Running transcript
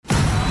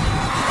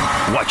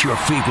Watch your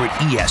favorite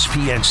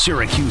ESPN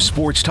Syracuse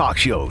sports talk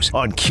shows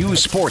on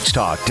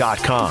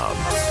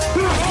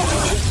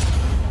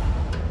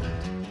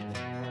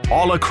QSportsTalk.com.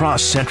 All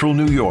across Central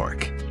New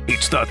York,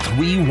 it's the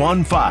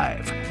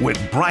 315 with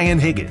Brian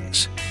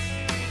Higgins.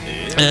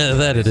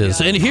 That it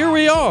is. And here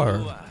we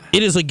are.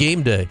 It is a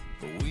game day.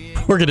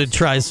 We're going to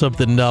try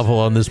something novel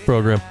on this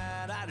program.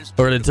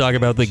 We're going to talk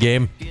about the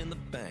game.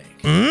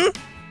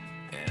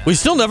 We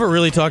still never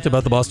really talked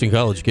about the Boston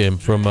College game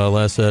from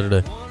last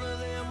Saturday.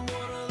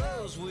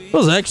 It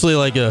was actually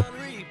like a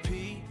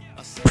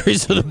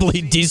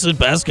reasonably decent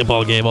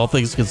basketball game, all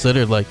things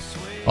considered. Like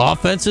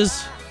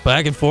offenses,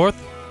 back and forth,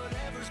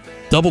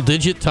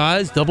 double-digit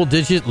ties,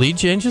 double-digit lead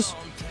changes.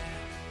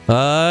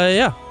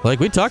 Yeah,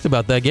 like we talked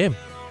about that game.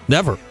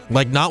 Never.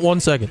 Like not 1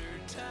 second.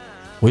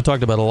 We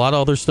talked about a lot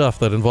of other stuff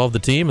that involved the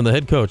team and the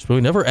head coach, but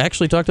we never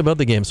actually talked about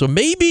the game. So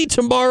maybe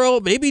tomorrow,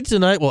 maybe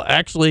tonight, we'll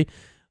actually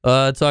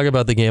talk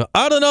about the game.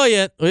 I don't know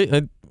yet.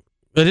 I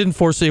didn't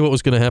foresee what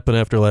was going to happen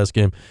after last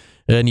game.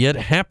 And yet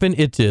happen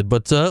it did.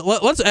 But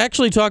let's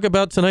actually talk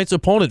about tonight's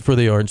opponent for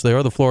the Orange. They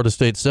are the Florida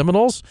State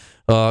Seminoles,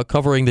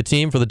 covering the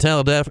team for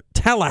the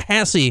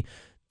Tallahassee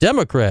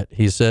Democrat,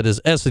 he said,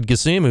 is Esad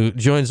Gassim, who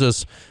joins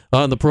us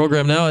on the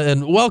program now.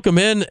 And welcome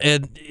in.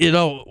 And, you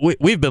know,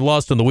 we've been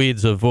lost in the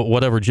weeds of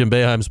whatever Jim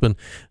Boeheim's been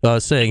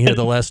saying here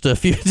the last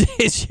few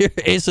days here,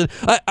 Esad.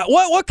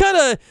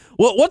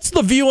 What's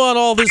the view on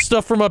all this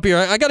stuff from up here?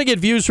 I got to get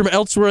views from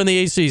elsewhere in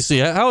the ACC.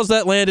 How has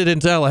that landed in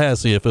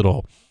Tallahassee, if at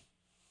all?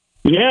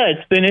 Yeah,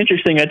 it's been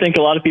interesting. I think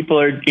a lot of people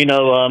are,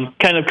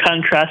 kind of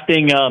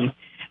contrasting.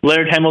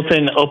 Leonard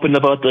Hamilton opened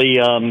about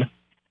the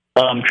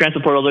transfer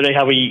portal today,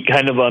 how he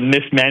kind of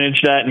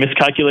mismanaged that,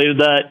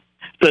 miscalculated that.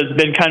 So it's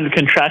been kind of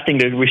contrasting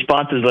the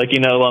responses, like,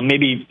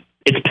 maybe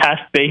it's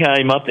past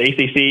Boeheim up to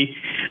ACC,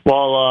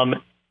 while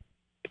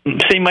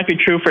same might be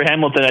true for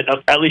Hamilton.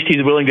 At least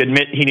he's willing to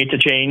admit he needs to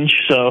change.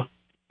 So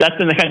that's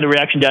been the kind of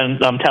reaction down in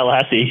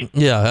Tallahassee.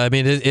 Yeah, I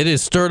mean, it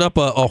has stirred up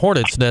a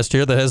hornet's nest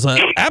here that has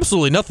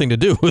absolutely nothing to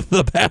do with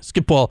the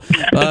basketball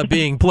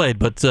being played.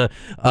 But,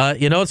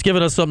 it's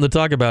given us something to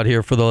talk about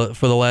here for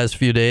the last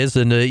few days.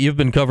 And you've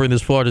been covering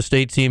this Florida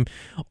State team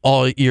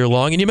all year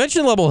long. And you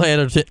mentioned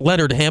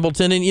Leonard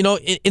Hamilton. And,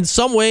 in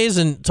some ways,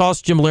 and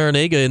toss Jim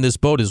Larrañaga in this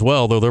boat as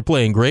well, though they're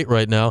playing great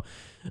right now.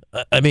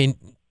 I mean,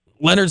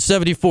 Leonard's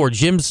 74,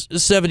 Jim's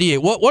 78.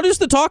 What is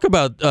the talk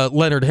about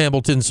Leonard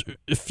Hamilton's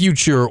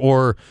future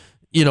or,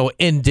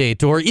 end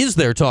date? Or is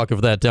there talk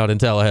of that down in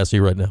Tallahassee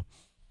right now?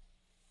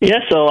 Yeah,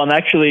 so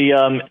actually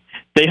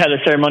they had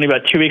a ceremony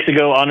about 2 weeks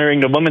ago honoring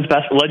the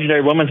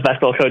legendary women's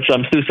basketball coach,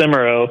 Sue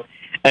Semero,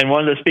 and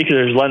one of the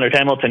speakers is Leonard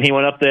Hamilton. He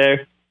went up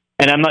there,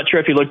 and I'm not sure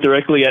if he looked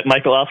directly at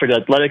Michael Alford,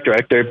 athletic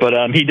director, but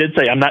he did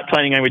say, I'm not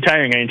planning on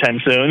retiring anytime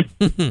soon.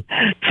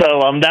 So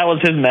that was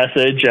his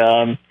message.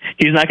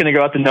 He's not going to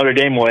go out the Notre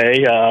Dame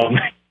way.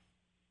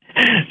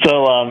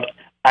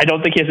 I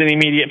don't think he has any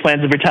immediate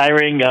plans of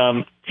retiring.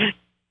 I'm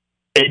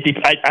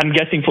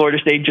guessing Florida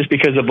State, just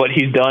because of what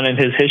he's done in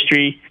his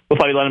history, will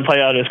probably let him play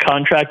out his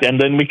contract, and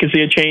then we could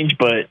see a change,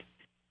 but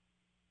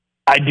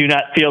I do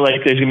not feel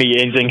like there's going to be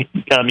anything,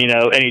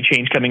 any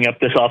change coming up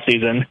this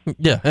offseason.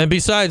 Yeah, and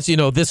besides,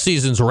 this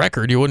season's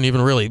record, you wouldn't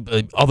even really,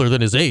 other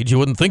than his age, you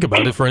wouldn't think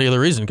about it for any other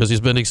reason because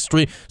he's been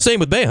extreme. Same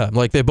with Boeheim.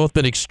 Like, they've both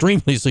been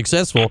extremely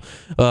successful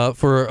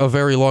for a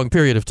very long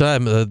period of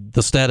time.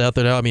 The stat out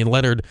there now, I mean,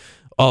 Leonard,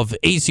 of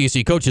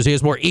ACC coaches, he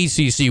has more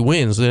ACC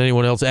wins than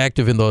anyone else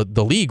active in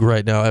the league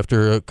right now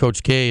after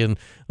Coach K and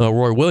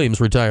Roy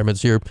Williams'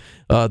 retirements here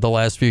the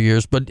last few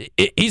years. But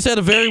he's had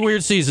a very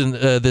weird season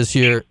this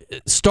year.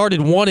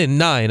 Started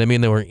 1-9. I mean,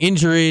 there were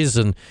injuries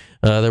and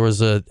there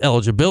was a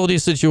eligibility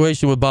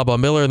situation with Baba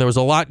Miller, and there was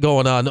a lot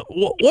going on.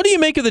 What do you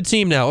make of the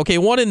team now? Okay,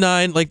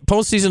 1-9, like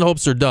postseason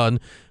hopes are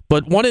done.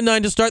 But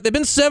 1-9 to start. They've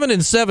been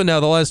 7-7 now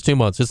the last 2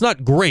 months. It's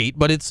not great,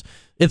 but it's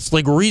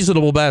like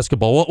reasonable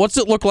basketball. What's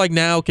it look like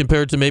now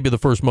compared to maybe the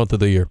first month of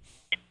the year?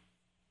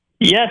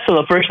 Yeah, so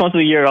the first month of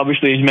the year,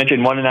 obviously, as you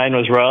mentioned, 1-9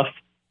 was rough.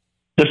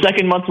 The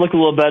second month looked a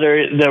little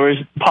better. There was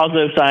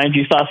positive signs.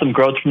 You saw some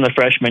growth from the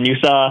freshmen. You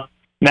saw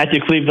Matthew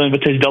Cleveland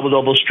with his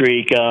double-double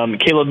streak.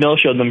 Caleb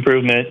Mills showed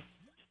improvement.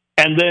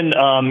 And then,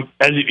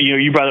 as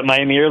you brought up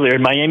Miami earlier,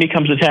 Miami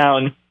comes to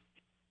town.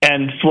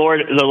 And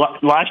Florida, the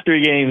last 3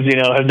 games,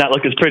 have not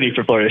looked as pretty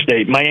for Florida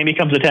State. Miami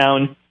comes to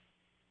town.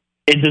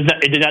 It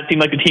did not seem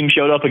like the team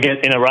showed up again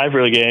in a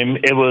rivalry game.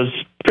 It was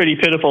pretty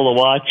pitiful to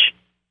watch.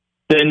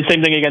 Then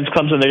same thing against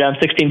Clemson. They're down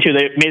 16-2.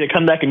 They made a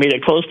comeback and made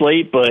it close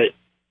late, but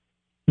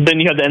then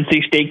you have the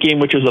NC State game,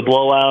 which was a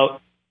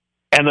blowout.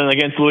 And then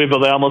against Louisville,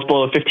 they almost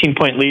blew a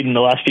 15-point lead in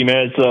the last few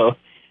minutes. So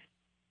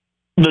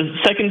the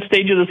second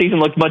stage of the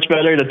season looked much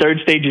better. The third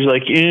stage is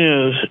like,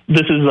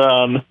 this is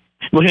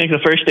looking like the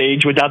first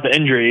stage without the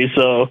injuries.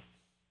 So,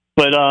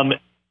 but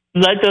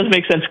that does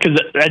make sense because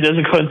that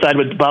doesn't coincide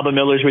with Baba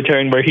Miller's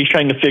return, where he's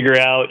trying to figure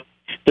out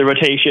the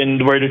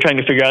rotation, where they're trying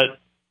to figure out,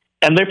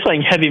 and they're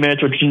playing heavy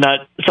minutes, which is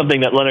not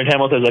something that Leonard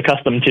Hamilton is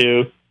accustomed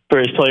to for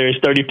his players.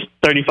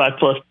 35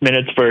 plus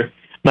minutes for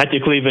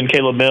Matthew Cleveland,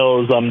 Caleb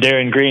Mills,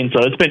 Darren Green.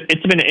 So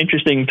it's been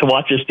interesting to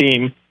watch this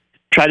team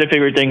try to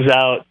figure things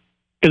out.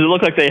 Because it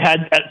looked like they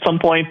had at some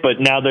point, but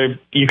now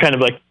you kind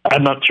of like,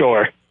 I'm not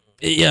sure.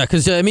 Yeah,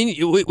 because, I mean,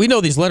 we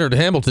know these Leonard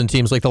Hamilton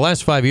teams, like the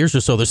last 5 years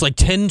or so, there's like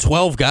 10,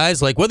 12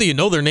 guys, like whether you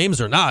know their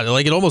names or not,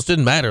 like it almost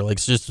didn't matter. Like,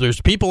 it's just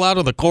there's people out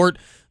on the court,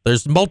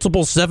 there's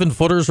multiple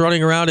 7-footers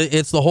running around,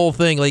 it's the whole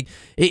thing. Like,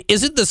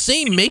 is it the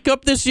same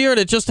makeup this year and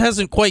it just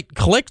hasn't quite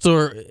clicked,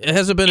 or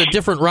has it been a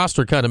different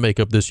roster kind of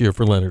makeup this year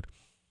for Leonard?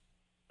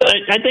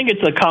 I think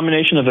it's a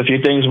combination of a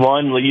few things.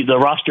 One, the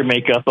roster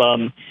makeup.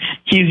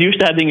 He's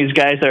used to having these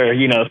guys that are,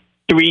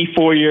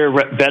 3-4 year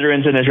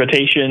veterans in his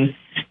rotation.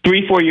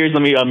 3-4 years,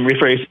 let me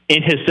rephrase,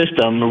 in his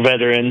system,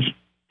 veterans.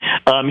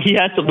 He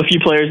has a few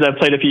players that have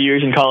played a few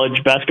years in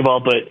college basketball,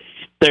 but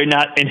they're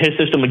not in his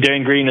system.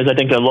 Darren Green is, I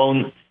think, the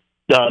lone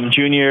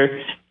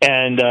junior,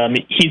 and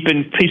he's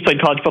played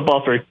college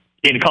basketball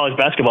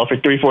for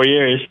 3-4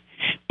 years,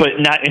 but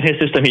not in his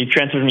system. He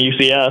transferred from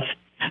UCF.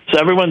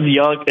 So everyone's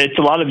young. It's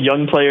a lot of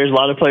young players, a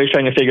lot of players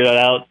trying to figure that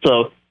out.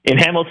 So in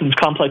Hamilton's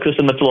complex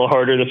system, it's a little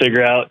harder to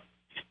figure out.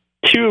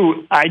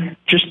 Two, I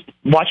just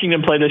watching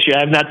them play this year,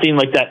 I have not seen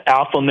like that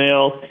alpha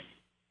male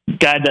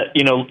guy that,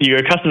 you're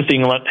accustomed to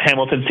seeing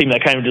Hamilton's team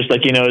that kind of just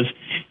like, is,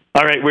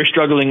 all right, we're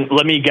struggling.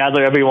 Let me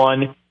gather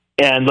everyone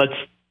and let's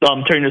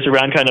turn this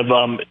around, kind of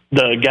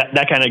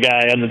that kind of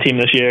guy on the team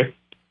this year.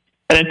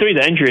 And then three,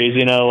 the injuries.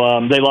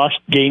 They lost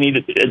Gainey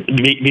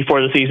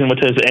before the season with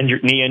his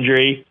knee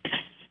injury.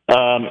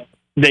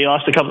 They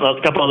lost a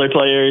couple other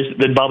players,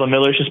 the Baba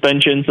Miller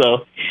suspension,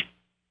 so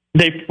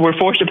they were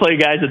forced to play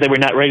guys that they were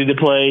not ready to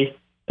play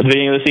at the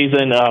beginning of the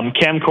season.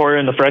 Cam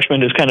Corrin, the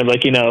freshman, is kind of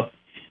like,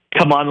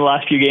 come on the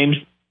last few games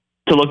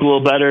to look a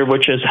little better,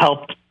 which has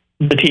helped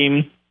the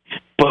team.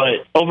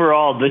 But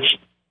overall,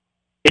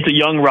 it's a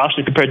young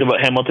roster compared to what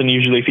Hamilton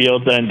usually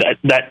fields, and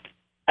that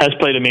has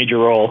played a major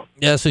role.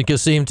 Yes, and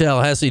Kasim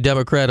Tallahassee,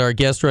 Democrat, our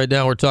guest right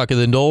now. We're talking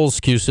the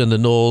Noles. Cuse and the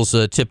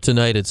Noles tip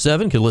tonight at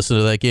 7. Can listen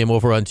to that game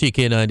over on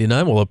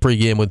TK99. We'll have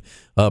pregame with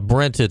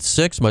Brent at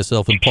 6.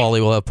 Myself and Paulie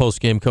will have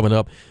postgame coming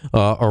up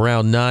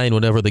around 9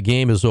 whenever the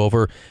game is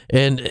over.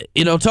 And,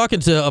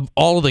 talking to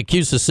all of the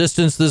Cuse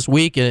assistants this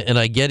week, and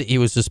I get it, he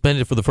was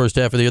suspended for the first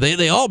half of the year.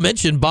 They all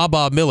mentioned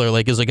Baba Miller,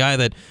 like as a guy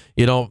that,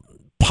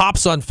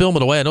 pops on film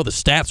in a way. I know the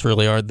stats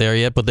really aren't there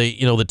yet, but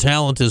the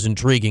talent is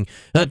intriguing.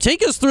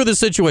 Take us through the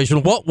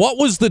situation. What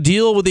was the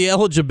deal with the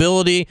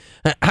eligibility?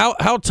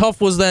 How tough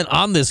was that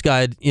on this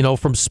guy?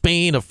 From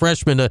Spain, a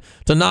freshman,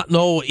 to not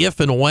know if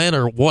and when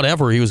or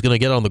whatever he was going to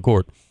get on the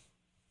court.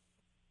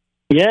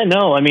 Yeah,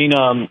 no. I mean,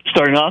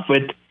 starting off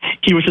with,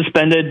 he was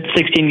suspended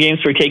 16 games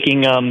for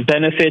taking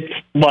benefits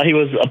while he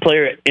was a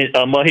player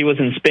while he was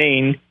in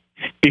Spain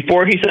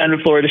before he signed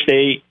with Florida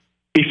State.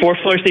 Before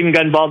Florida State even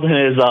got involved in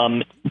his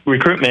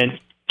recruitment,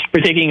 for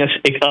taking a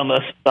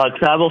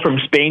travel from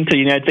Spain to the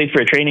United States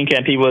for a training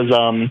camp, he was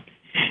and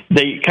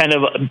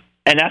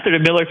after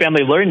the Miller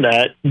family learned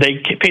that,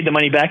 they paid the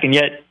money back, and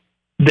yet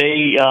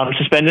they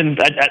suspended him.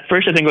 At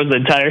first, I think it was the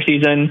entire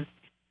season,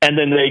 and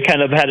then they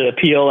kind of had an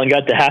appeal and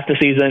got to half the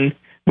season,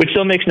 which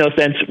still makes no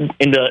sense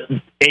in the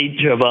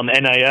age of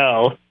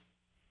NIL.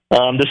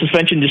 The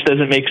suspension just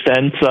doesn't make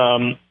sense.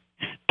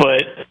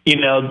 But,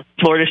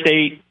 Florida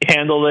State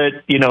handled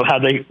it, how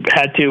they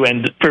had to.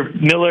 And for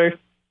Miller,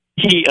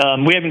 we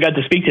haven't got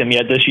to speak to him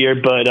yet this year,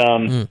 but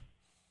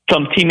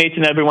some teammates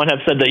and everyone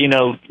have said that,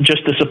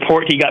 just the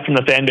support he got from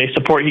the fan base,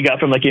 support he got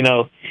from,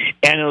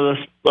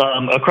 analysts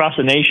across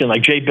the nation,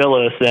 like Jay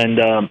Billis, and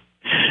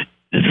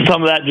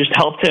some of that just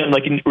helped him,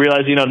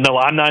 realize, no,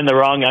 I'm not in the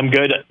wrong, I'm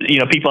good,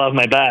 people have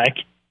my back,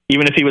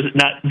 even if he was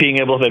not being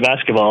able to play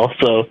basketball.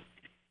 So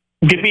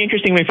it'd be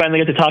interesting when we finally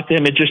get to talk to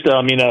him. It's just,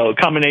 a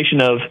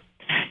combination of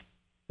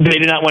they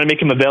did not want to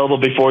make him available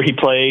before he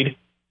played,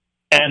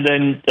 and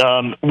then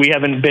we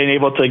haven't been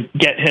able to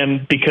get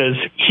him because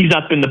he's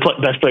not been the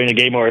best player in the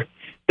game, or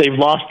they've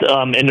lost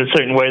in a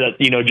certain way that,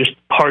 just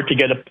hard to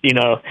get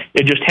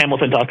it's just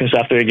Hamilton talking to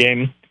us after a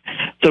game.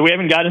 So we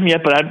haven't got him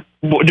yet, but I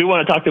do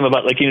want to talk to him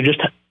about,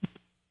 just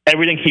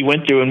everything he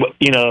went through and,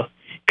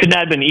 could not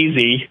have been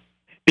easy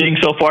being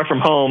so far from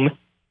home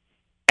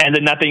and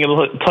then not being able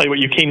to play what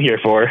you came here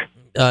for.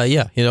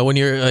 When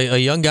you're a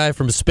young guy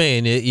from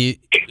Spain,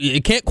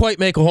 it can't quite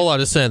make a whole lot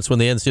of sense when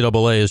the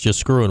NCAA is just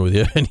screwing with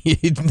you, and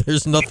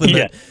there's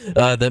nothing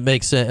that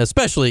makes sense.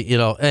 Especially,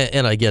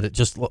 and I get it.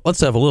 Just let's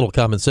have a little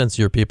common sense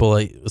here, people.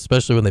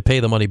 Especially when they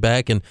pay the money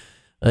back, and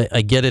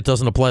I get it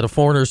doesn't apply to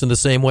foreigners in the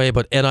same way,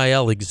 but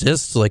NIL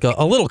exists. Like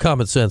a little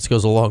common sense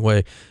goes a long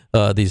way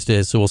these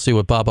days. So we'll see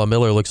what Baba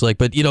Miller looks like.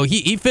 But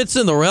he fits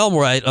in the realm,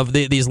 right, of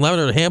these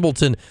Leonard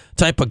Hamilton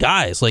type of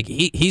guys. Like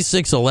he's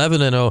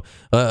 6'11", and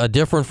a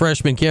different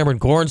freshman. Cameron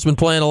Corrin's been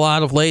playing a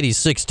lot of late. He's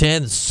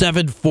 6'10",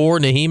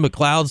 7'4". Naheem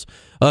McLeod's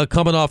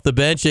coming off the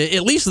bench.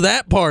 At least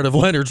that part of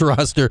Leonard's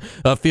roster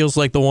feels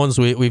like the ones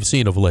we've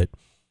seen of late.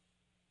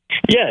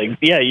 Yeah,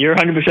 you're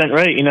 100%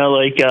 right.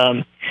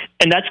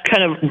 And that's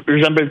kind of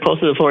resembled close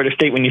to the Florida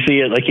State when you see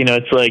it.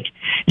 It's like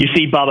you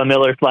see Baba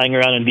Miller flying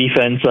around in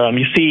defense.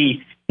 You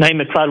see Naheem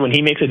McLeod when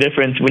he makes a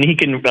difference, when he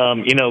can,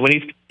 when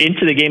he's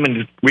into the game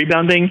and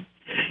rebounding.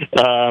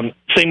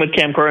 Same with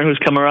Cam Corrin, who's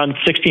come around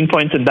 16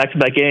 points in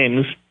back-to-back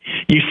games.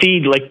 you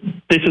see, like,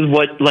 this is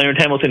what Leonard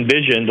Hamilton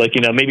envisioned, like,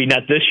 maybe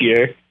not this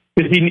year.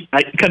 Because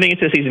coming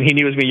into the season, he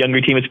knew it was going to be a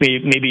younger team. It's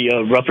maybe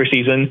a rougher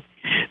season,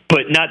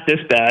 but not this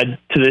bad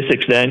to this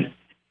extent.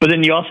 But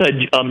then you also had,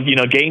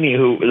 Gainey,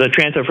 who the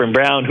transfer from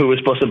Brown, who was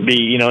supposed to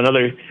be,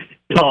 another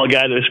tall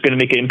guy that's going to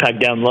make an impact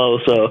down low.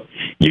 So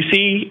you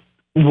see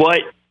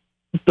what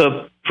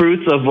the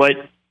fruits of what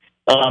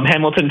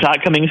Hamilton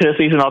taught coming into the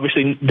season.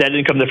 Obviously, that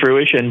didn't come to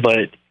fruition,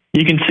 but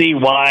you can see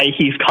why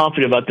he's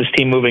confident about this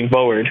team moving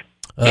forward.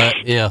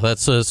 Yeah,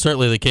 that's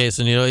certainly the case.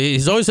 And,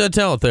 he's always had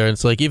talent there. And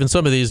it's like even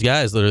some of these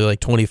guys that are like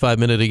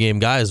 25-minute-a-game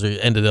guys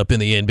ended up in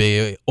the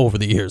NBA over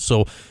the years.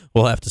 So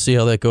we'll have to see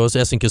how that goes.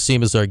 Essen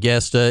Kasim is our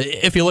guest.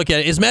 If you look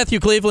at it, is Matthew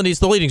Cleveland, he's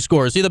the leading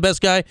scorer. Is he the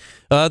best guy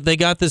they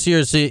got this year?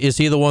 Is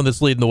he the one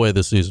that's leading the way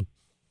this season?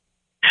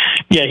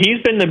 Yeah,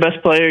 he's been the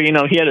best player. He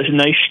had a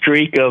nice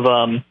streak of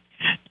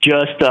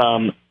just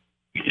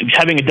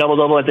having a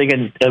double-double. I think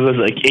it was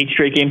like 8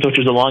 straight games, which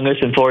was the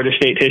longest in Florida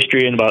State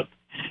history in about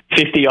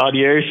 50-odd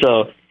years.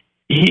 So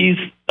he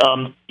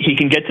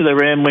can get to the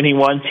rim when he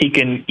wants. He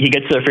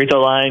gets to the free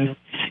throw line.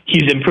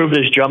 He's improved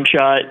his jump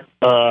shot.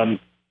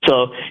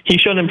 So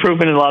he's shown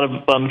improvement in a lot of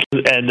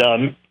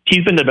and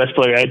he's been the best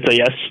player, I'd say,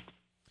 yes.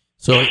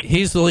 So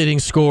he's the leading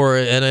scorer,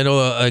 and I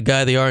know a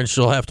guy the Orange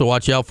will have to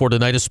watch out for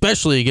tonight,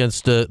 especially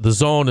against the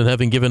zone and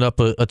having given up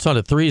a ton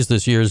of threes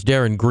this year, is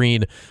Darren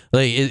Green.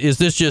 Like, is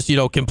this just,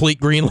 complete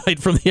green light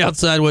from the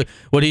outside,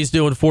 what he's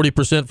doing,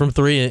 40% from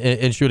three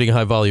and shooting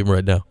high volume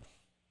right now?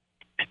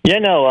 Yeah,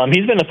 no,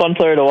 he's been a fun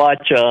player to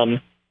watch.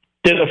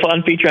 Did a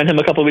fun feature on him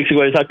a couple of weeks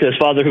ago. I talked to his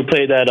father who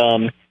played at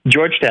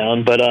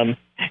Georgetown, but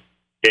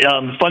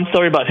fun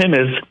story about him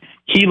is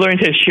he learned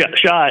his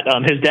shot.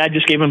 His dad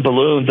just gave him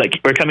balloons, like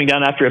we're coming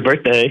down after a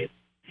birthday,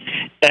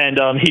 and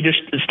he just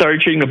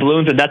started shooting the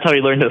balloons, and that's how he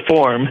learned the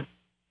form.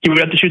 He would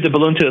have to shoot the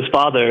balloon to his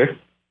father,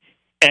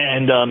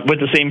 and with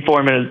the same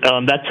form,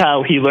 and that's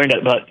how he learned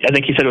it. But I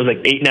think he said it was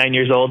like 8-9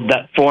 years old,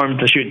 that form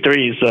to shoot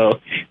threes. So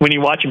when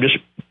you watch him, just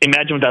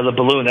imagine without the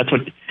balloon. That's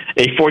what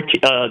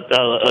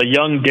a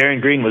young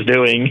Darren Green was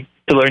doing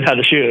to learn how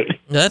to shoot.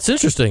 That's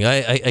interesting.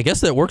 I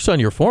guess that works on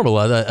your form a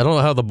lot. I don't know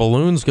how the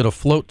balloon's going to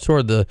float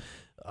toward the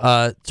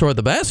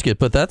basket,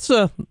 but that's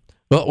it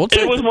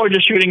was more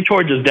just shooting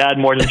towards his dad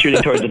more than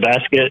shooting towards the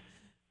basket.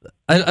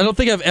 I don't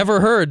think I've ever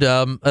heard.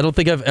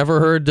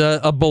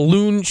 A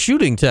balloon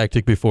shooting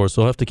tactic before,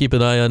 so I'll have to keep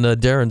an eye on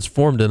Darren's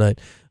form tonight.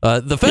 I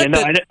had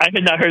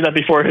not heard that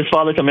before. His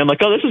father told me, I'm like,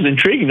 oh, this is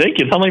intriguing. Thank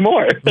you. Tell me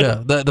more.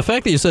 Yeah, the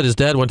fact that you said his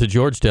dad went to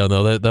Georgetown,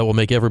 though, that will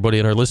make everybody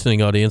in our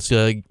listening audience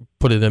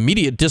put an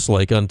immediate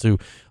dislike onto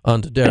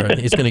Darren.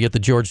 He's going to get the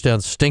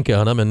Georgetown stink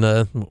on him,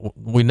 and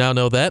we now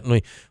know that, and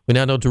we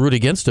now know to root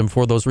against him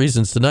for those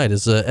reasons tonight.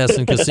 As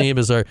Essen Kasim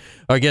is our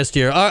guest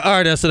here. All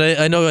right, Essen,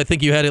 I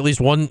think you had at least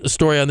one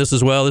story on this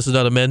as well. This is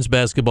not a men's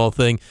basketball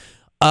thing.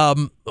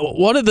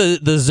 One of the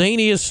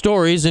zaniest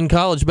stories in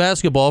college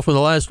basketball for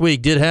the last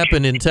week did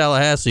happen in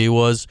Tallahassee.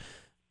 Was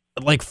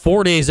like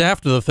 4 days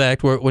after the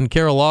fact, when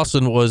Carol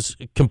Lawson was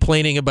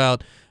complaining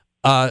about,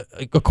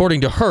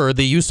 according to her,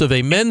 the use of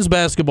a men's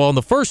basketball in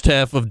the first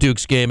half of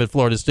Duke's game at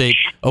Florida State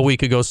a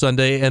week ago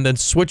Sunday, and then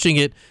switching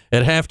it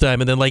at halftime,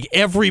 and then like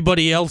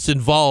everybody else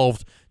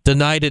involved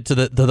denied it to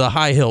the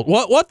high hilt.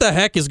 What the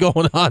heck is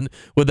going on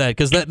with that?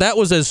 Because that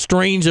was as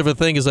strange of a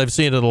thing as I've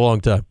seen in a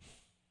long time.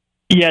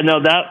 Yeah,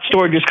 no, that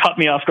story just caught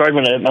me off guard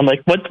when I'm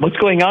like, what's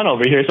going on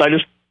over here? So I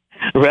just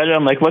read it.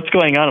 I'm like, what's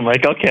going on? I'm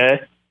like,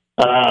 okay.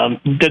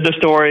 Did the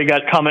story,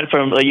 got comment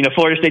from,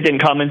 Florida State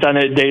didn't comment on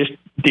it. They just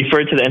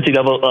deferred to the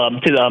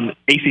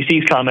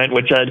ACC's comment,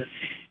 which said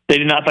they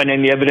did not find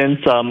any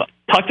evidence.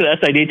 Talked to the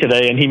SID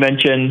today, and he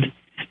mentioned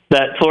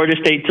that Florida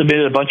State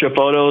submitted a bunch of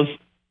photos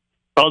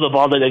of the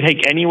ball that they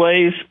take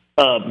anyways,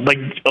 of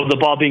the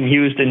ball being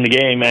used in the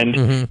game,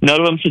 and none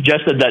of them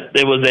suggested that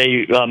it was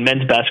a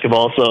men's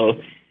basketball. So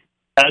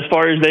as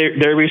far as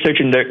their research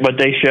and what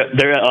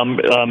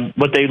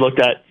they looked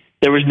at,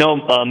 there was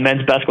no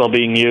men's basketball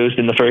being used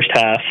in the first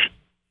half.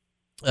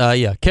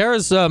 Yeah,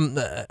 Kara's.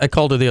 I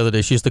called her the other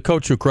day. She's the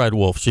coach who cried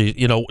wolf. She,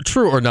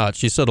 true or not,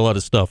 she said a lot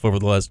of stuff over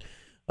the last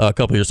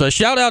couple of years. So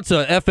shout out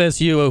to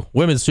FSU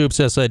Women's Hoops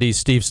SID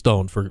Steve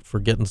Stone for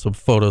getting some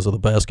photos of the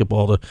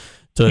basketball.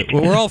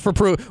 We're all for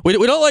we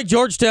don't like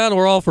Georgetown.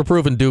 We're all for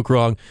proving Duke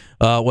wrong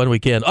when we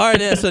can. All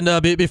right, Essen.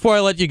 Before I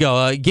let you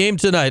go, game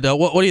tonight.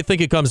 What do you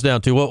think it comes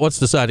down to? What's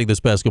deciding this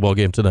basketball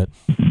game tonight?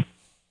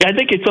 I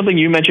think it's something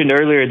you mentioned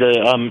earlier. It's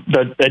gonna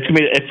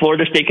be if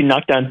Florida State can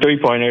knock down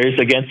 3-pointers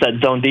against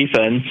that zone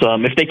defense.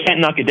 If they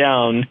can't knock it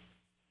down,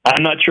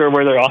 I'm not sure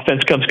where their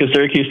offense comes, because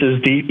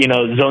Syracuse's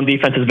zone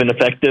defense has been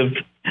effective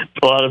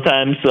a lot of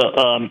times.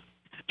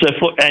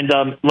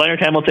 Leonard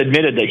Hamilton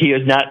admitted that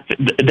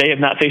they have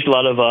not faced a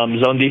lot of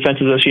zone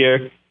defenses this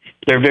year.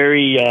 They're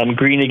very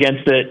green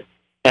against it,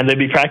 and they'll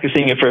be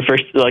practicing it for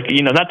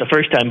not the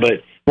first time,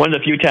 but one of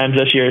the few times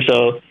this year.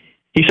 So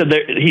he said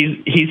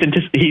he's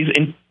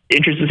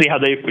interested to see how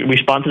they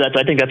respond to that. So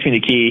I think that's going to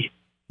be key.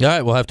 All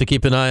right, we'll have to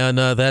keep an eye on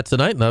that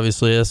tonight, and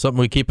obviously something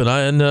we keep an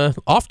eye on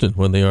often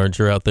when the Orange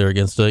are out there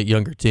against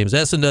younger teams.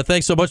 Essen,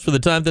 thanks so much for the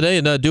time today,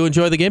 and do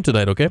enjoy the game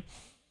tonight, okay?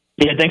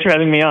 Yeah, thanks for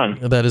having me on.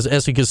 That is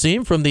Essie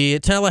Kasim from the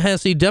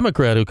Tallahassee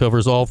Democrat, who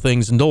covers all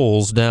things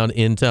Noles down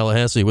in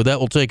Tallahassee. With that,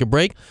 we'll take a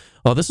break.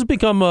 This has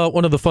become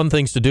one of the fun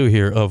things to do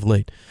here of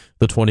late,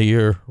 the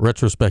 20-year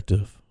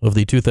retrospective of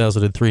the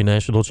 2003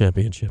 National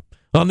Championship.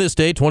 On this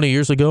day, 20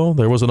 years ago,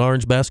 there was an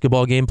Orange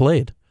basketball game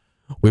played.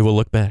 We will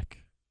look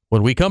back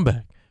when we come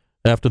back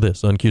after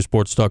this on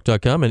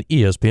QSportsTalk.com and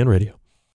ESPN Radio.